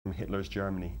Hitler's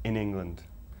Germany, in England,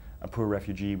 a poor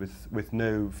refugee with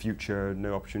no future,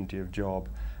 no opportunity of job,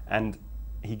 and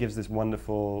he gives this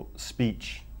wonderful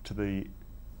speech to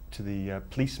the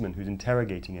policeman who's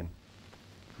interrogating him.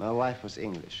 My wife was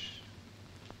English.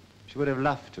 She would have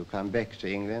loved to come back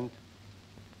to England,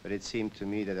 but it seemed to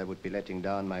me that I would be letting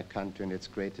down my country in its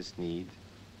greatest need,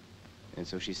 and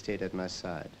so she stayed at my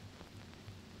side.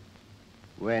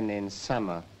 When in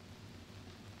summer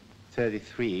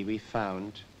 '33 we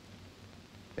found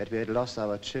that we had lost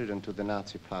our children to the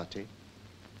Nazi party,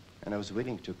 and I was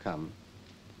willing to come,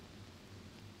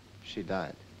 she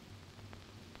died.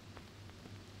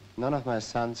 None of my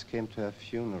sons came to her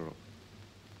funeral.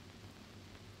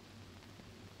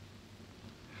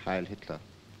 Heil Hitler.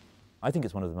 I think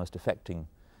it's one of the most affecting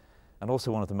and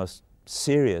also one of the most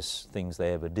serious things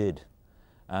they ever did.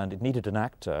 And it needed an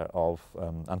actor of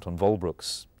Anton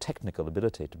Walbrook's technical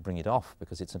ability to bring it off,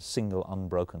 because it's a single,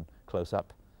 unbroken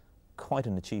close-up. Quite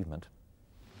an achievement.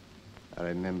 I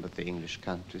remember the English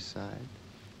countryside,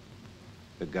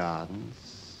 the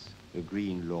gardens, the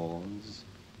green lawns,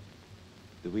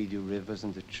 the weedy rivers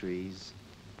and the trees.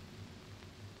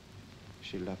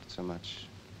 She loved so much.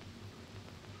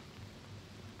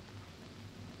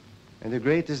 And a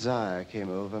great desire came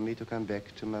over me to come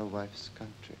back to my wife's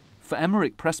country. For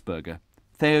Emeric Pressburger,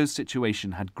 Theo's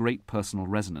situation had great personal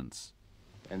resonance.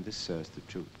 And this serves the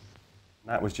truth.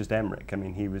 That was just Emeric. I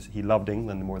mean, he loved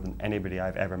England more than anybody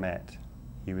I've ever met.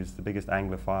 He was the biggest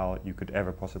Anglophile you could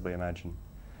ever possibly imagine.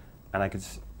 And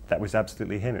that was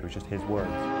absolutely him. It was just his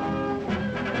words.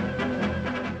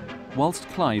 Whilst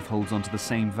Clive holds on to the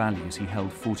same values he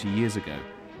held 40 years ago,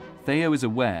 Theo is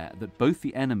aware that both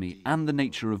the enemy and the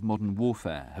nature of modern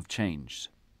warfare have changed.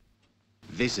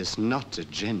 This is not a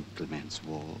gentleman's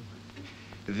war.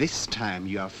 This time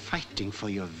you are fighting for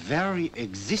your very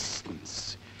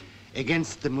existence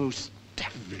against the most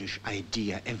devilish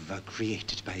idea ever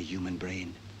created by a human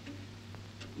brain.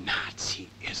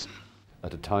 Nazism.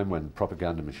 At a time when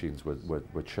propaganda machines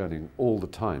were churning all the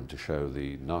time to show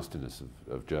the nastiness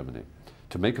of Germany,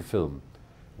 to make a film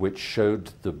which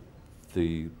showed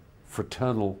the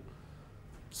fraternal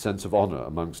sense of honor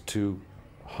amongst two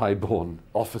high-born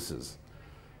officers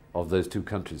of those two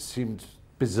countries seemed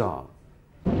bizarre.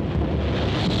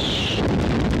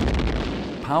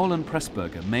 Powell and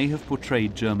Pressburger may have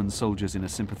portrayed German soldiers in a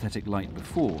sympathetic light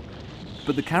before,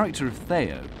 but the character of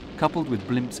Theo, coupled with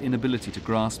Blimp's inability to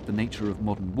grasp the nature of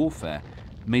modern warfare,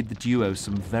 made the duo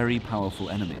some very powerful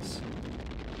enemies.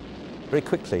 Very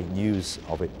quickly, news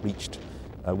of it reached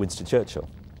Winston Churchill,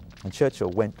 and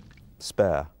Churchill went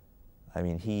spare. I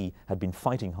mean, he had been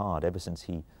fighting hard ever since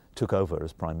he took over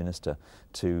as Prime Minister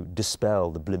to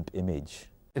dispel the Blimp image.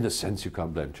 In a sense, you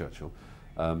can't blame Churchill.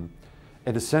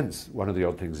 In a sense, one of the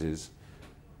odd things is,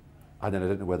 I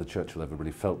don't know whether Churchill ever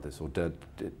really felt this or dared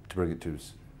to bring it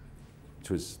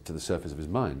to the surface of his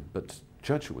mind, but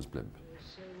Churchill was Blimp.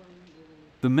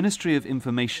 The Ministry of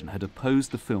Information had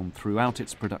opposed the film throughout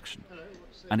its production,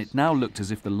 and it now looked as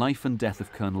if the life and death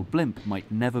of Colonel Blimp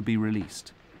might never be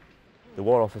released. The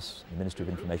War Office, the Ministry of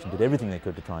Information, did everything they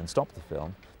could to try and stop the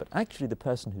film, but actually the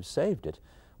person who saved it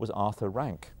was Arthur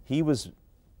Rank. He was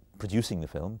producing the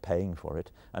film, paying for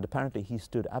it, and apparently he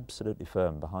stood absolutely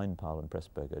firm behind Powell and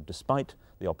Pressburger despite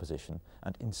the opposition,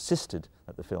 and insisted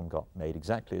that the film got made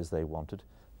exactly as they wanted,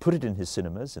 put it in his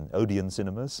cinemas, in Odeon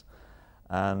cinemas,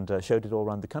 and showed it all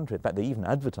around the country. In fact, they even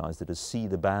advertised it as See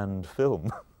the Band film.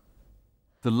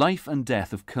 The life and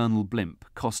death of Colonel Blimp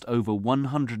cost over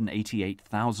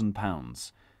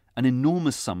 £188,000, an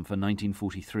enormous sum for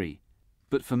 1943.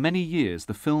 But for many years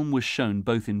the film was shown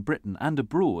both in Britain and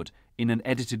abroad in an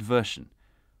edited version,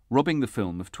 robbing the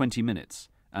film of 20 minutes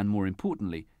and, more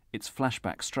importantly, its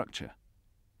flashback structure.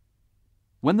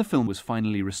 When the film was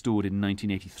finally restored in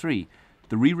 1983,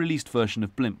 the re-released version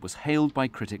of Blimp was hailed by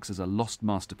critics as a lost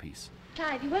masterpiece.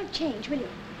 Clive, you won't change, will you?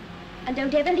 And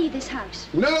don't ever leave this house.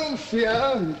 No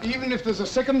fear. Even if there's a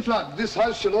second flood, this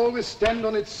house shall always stand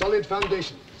on its solid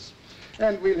foundations.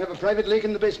 And we'll have a private lake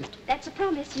in the basement. That's a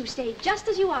promise. You stay just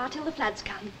as you are till the floods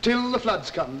come. Till the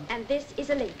floods come. And this is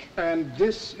a lake. And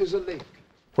this is a lake.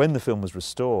 When the film was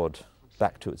restored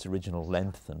back to its original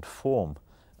length and form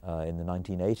in the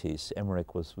 1980s,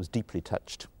 Emeric was deeply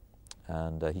touched.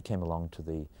 And he came along to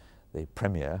the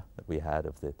premiere that we had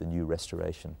of the new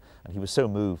restoration. And he was so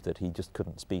moved that he just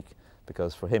couldn't speak,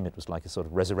 because for him it was like a sort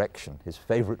of resurrection. His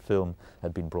favourite film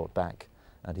had been brought back,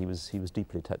 and he was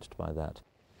deeply touched by that.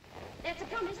 That's a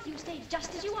promise. You stay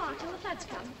just as you are till the floods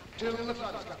come. Till the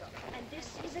floods come. And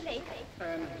this is a lake.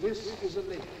 And this is a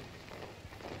lake.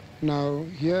 Now,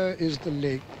 here is the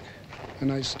lake,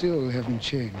 and I still haven't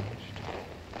changed.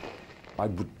 I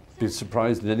would be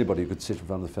surprised that anybody could sit in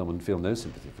front of the film and feel no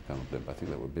sympathy for Colonel Blimp. I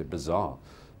think that would be a bizarre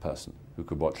person who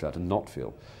could watch that and not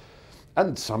feel.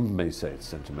 And some may say it's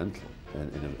sentimental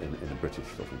in a British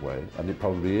sort of way, and it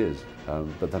probably is,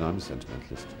 but then I'm a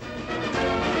sentimentalist.